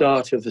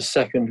start of the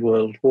Second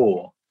World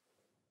War.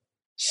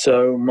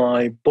 So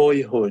my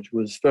boyhood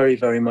was very,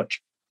 very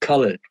much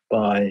coloured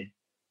by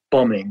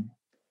bombing.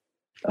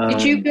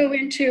 Did you go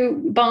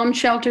into bomb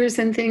shelters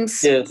and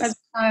things as a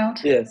child?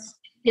 Yes.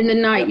 In the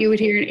night, you would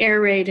hear an air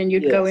raid and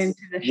you'd go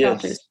into the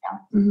shelters.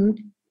 Mm-hmm.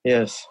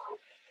 Yes.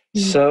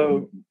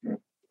 So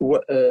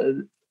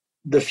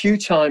the few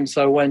times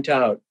I went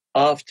out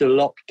after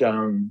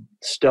lockdown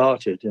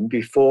started and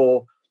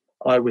before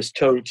I was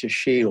told to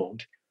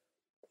shield,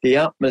 the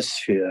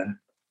atmosphere,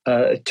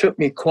 it took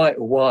me quite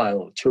a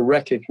while to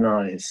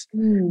recognize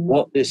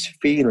what this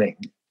feeling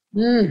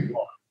was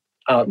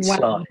outside.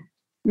 Wow.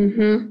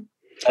 Mm-hmm.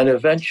 And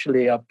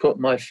eventually I put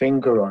my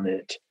finger on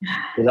it,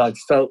 that I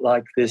felt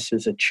like this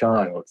as a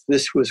child.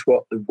 This was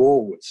what the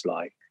war was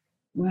like.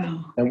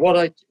 Wow. And what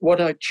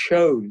I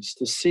chose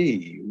to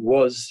see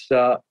was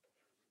that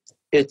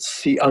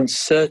it's the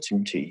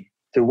uncertainty,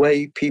 the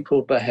way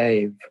people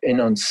behave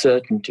in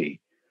uncertainty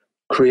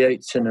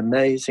creates an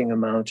amazing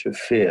amount of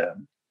fear.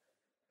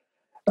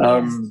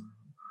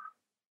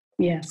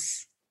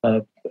 Yes.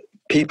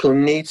 People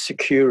need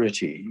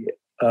security.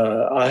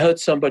 I heard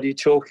somebody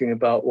talking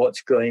about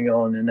what's going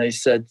on, and they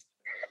said,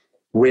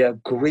 we are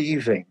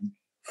grieving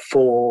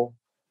for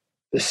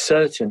the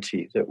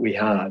certainty that we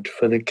had,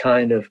 for the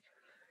kind of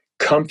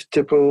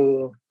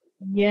comfortable,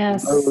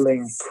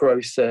 rolling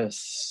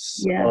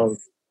process of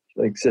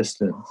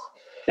existence.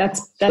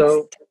 That's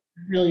so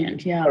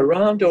brilliant, yeah.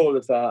 Around all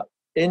of that,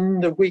 in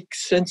the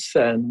weeks since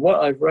then,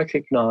 what I've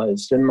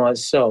recognized in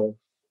myself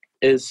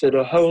is that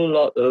a whole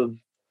lot of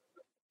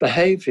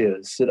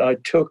behaviors that I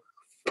took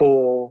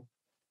for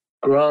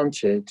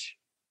granted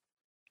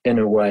in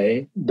a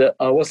way that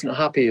I wasn't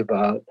happy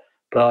about,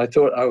 but I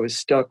thought I was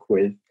stuck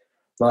with,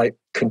 like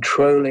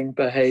controlling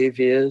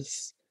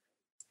behaviors,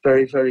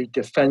 very, very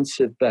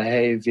defensive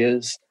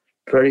behaviors,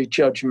 very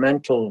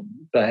judgmental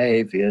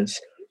behaviors.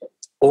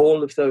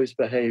 All of those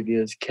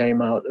behaviors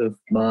came out of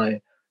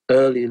my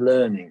early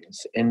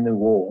learnings in the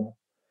war,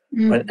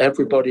 when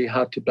everybody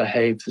had to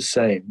behave the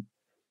same.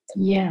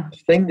 Yeah. The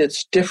thing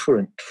that's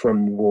different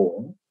from the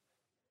war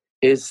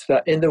is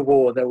that in the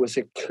war there was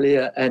a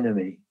clear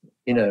enemy.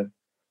 It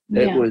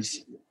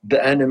was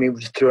the enemy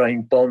was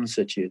throwing bombs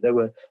at you. There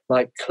were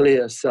like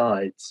clear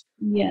sides.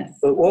 Yes.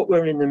 But what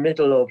we're in the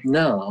middle of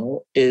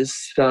now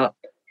is that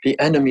the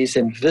enemy's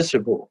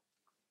invisible.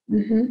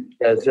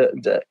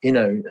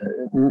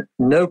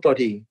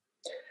 Nobody.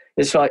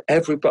 It's like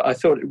everybody. I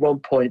thought at one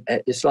point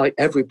it's like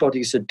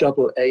everybody's a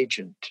double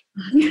agent.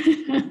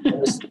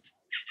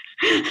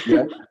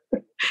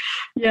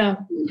 Yeah.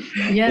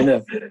 Yeah.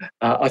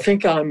 I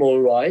think I'm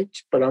all right,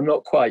 but I'm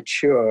not quite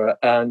sure,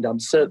 and I'm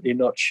certainly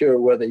not sure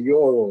whether you're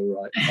all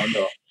right or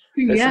not.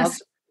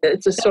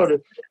 It's a sort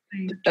of,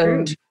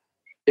 and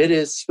it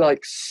is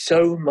like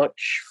so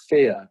much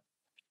fear,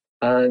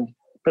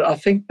 but I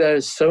think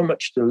there's so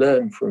much to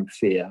learn from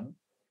fear,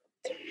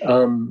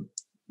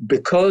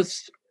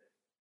 because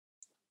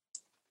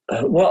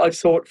what I've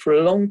thought for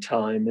a long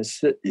time is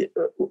that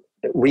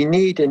we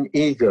need an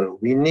ego.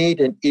 We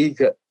need an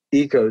ego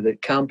that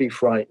can be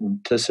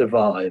frightened to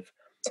survive.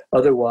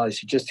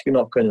 Otherwise, you're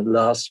not going to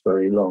last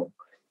very long.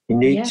 You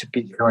need to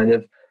be kind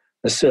of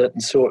a certain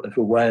sort of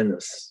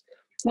awareness.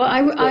 Well,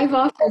 I've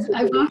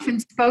often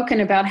spoken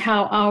about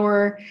how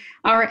our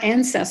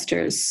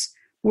ancestors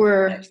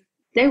were.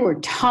 They were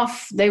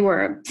tough. They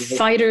were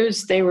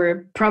fighters. They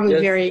were probably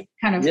very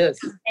kind of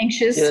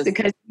anxious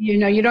because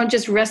you don't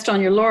just rest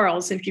on your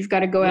laurels if you've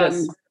got to go out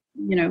and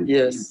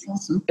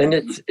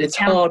and it's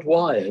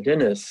hardwired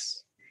in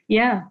us.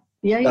 Yeah.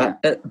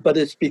 But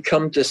it's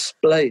become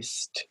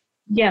displaced.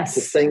 Yes.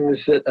 The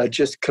things that are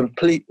just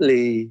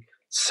completely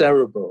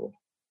cerebral.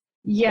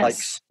 Yes. Like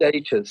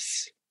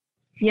status.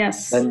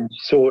 Yes. And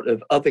sort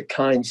of other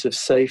kinds of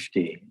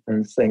safety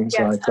and things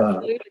like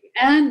absolutely. that.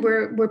 And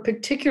we're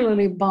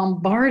particularly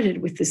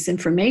bombarded with this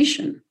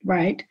information,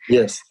 right?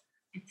 Yes.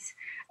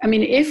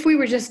 If we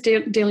were just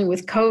dealing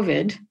with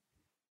COVID,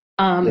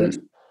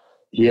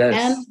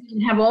 yes.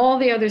 and have all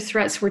the other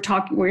threats we're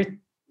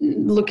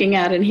looking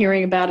at and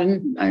hearing about,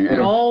 and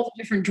all the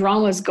different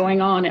dramas going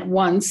on at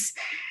once,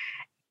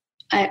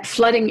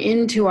 flooding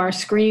into our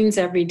screens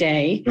every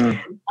day,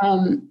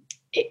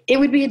 it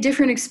would be a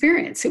different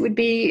experience. It would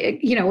be,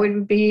 it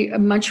would be a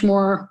much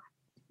more,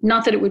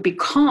 not that it would be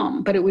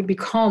calm, but it would be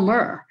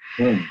calmer.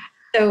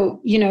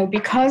 So,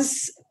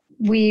 because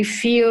we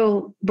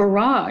feel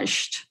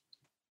barraged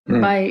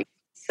by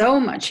so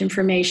much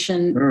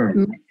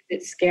information,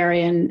 it's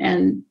scary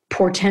and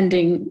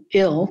portending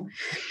ill.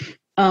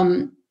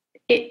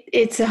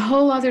 It's a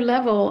whole other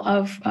level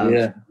of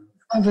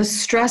a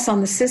stress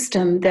on the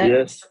system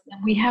that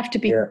we have to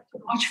be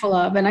watchful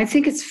of. And I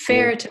think it's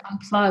fair to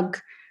unplug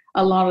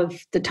a lot of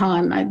the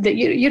time. That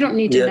you don't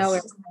need to know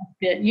every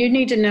bit. You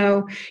need to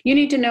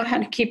know how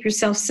to keep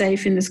yourself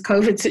safe in this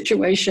COVID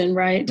situation,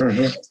 right?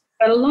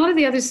 But a lot of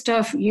the other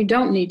stuff you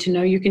don't need to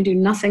know. You can do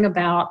nothing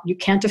about. You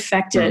can't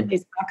affect it.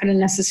 It's not going to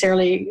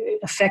necessarily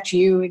affect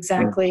you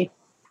exactly.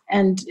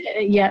 And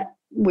yet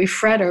we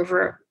fret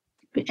over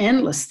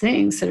endless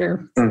things that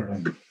are,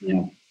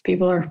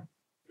 people are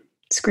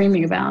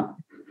screaming about.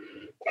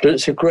 But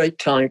it's a great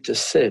time to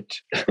sit.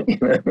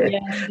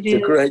 It's a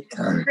great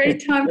time. A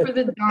great time for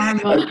the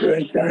Dharma. A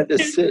great time to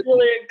sit. It's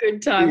really a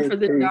good time for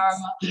the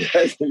Dharma.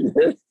 Yes.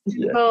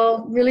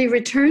 Well, really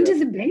return to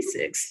the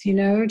basics,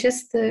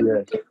 just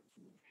the...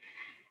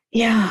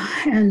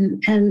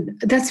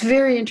 and that's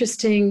very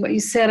interesting what you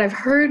said. I've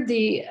heard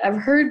the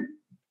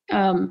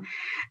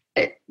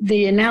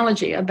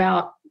analogy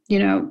about,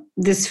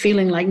 this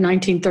feeling like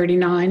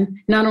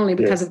 1939, not only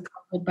because of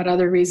COVID, but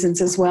other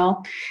reasons as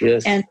well.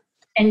 Yes. And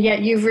And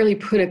yet you've really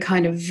put a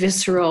kind of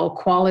visceral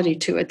quality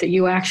to it, that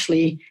you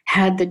actually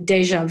had the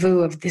deja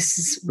vu of this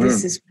is what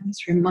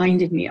it's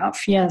reminded me of.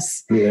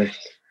 Yes. Yes.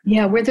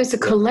 Yeah, where there's a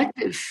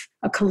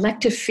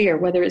collective fear,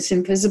 whether it's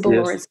invisible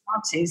or it's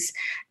Nazis,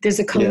 there's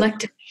a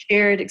collective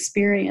shared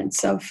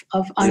experience of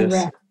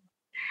unrest.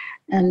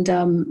 And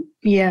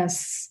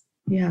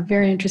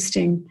very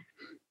interesting.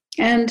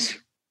 And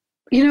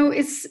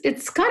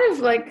it's kind of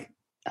like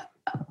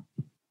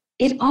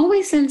it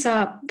always ends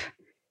up,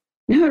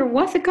 no matter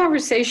what the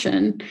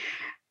conversation,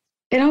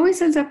 it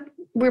always ends up,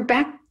 we're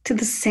back to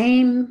the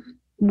same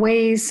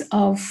ways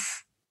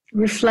of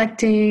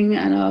reflecting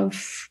and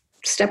of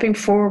stepping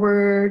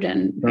forward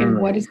and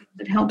what is it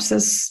that helps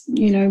us,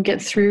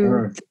 get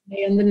through the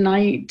day and the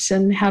night,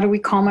 and how do we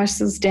calm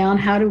ourselves down?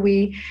 How do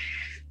we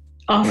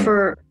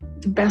offer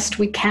the best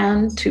we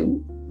can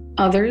to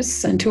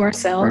others and to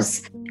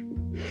ourselves?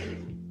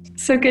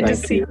 So good to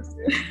see you.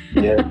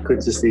 Yeah,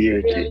 good to see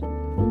you too.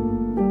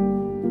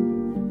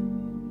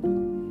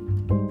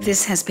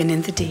 This has been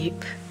In the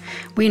Deep.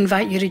 We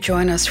invite you to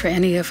join us for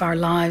any of our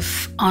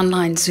live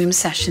online Zoom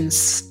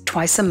sessions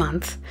twice a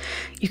month.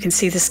 You can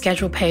see the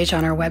schedule page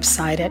on our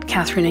website at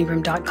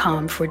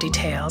katherineingram.com for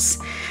details.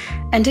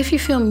 And if you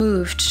feel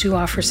moved to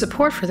offer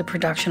support for the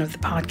production of the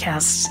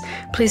podcasts,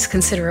 please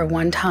consider a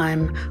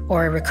one-time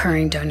or a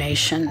recurring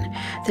donation.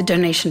 The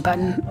donation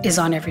button is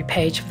on every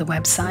page of the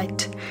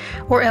website.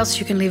 Or else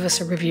you can leave us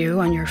a review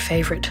on your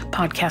favorite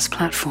podcast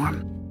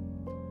platform.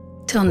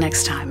 Till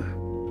next time.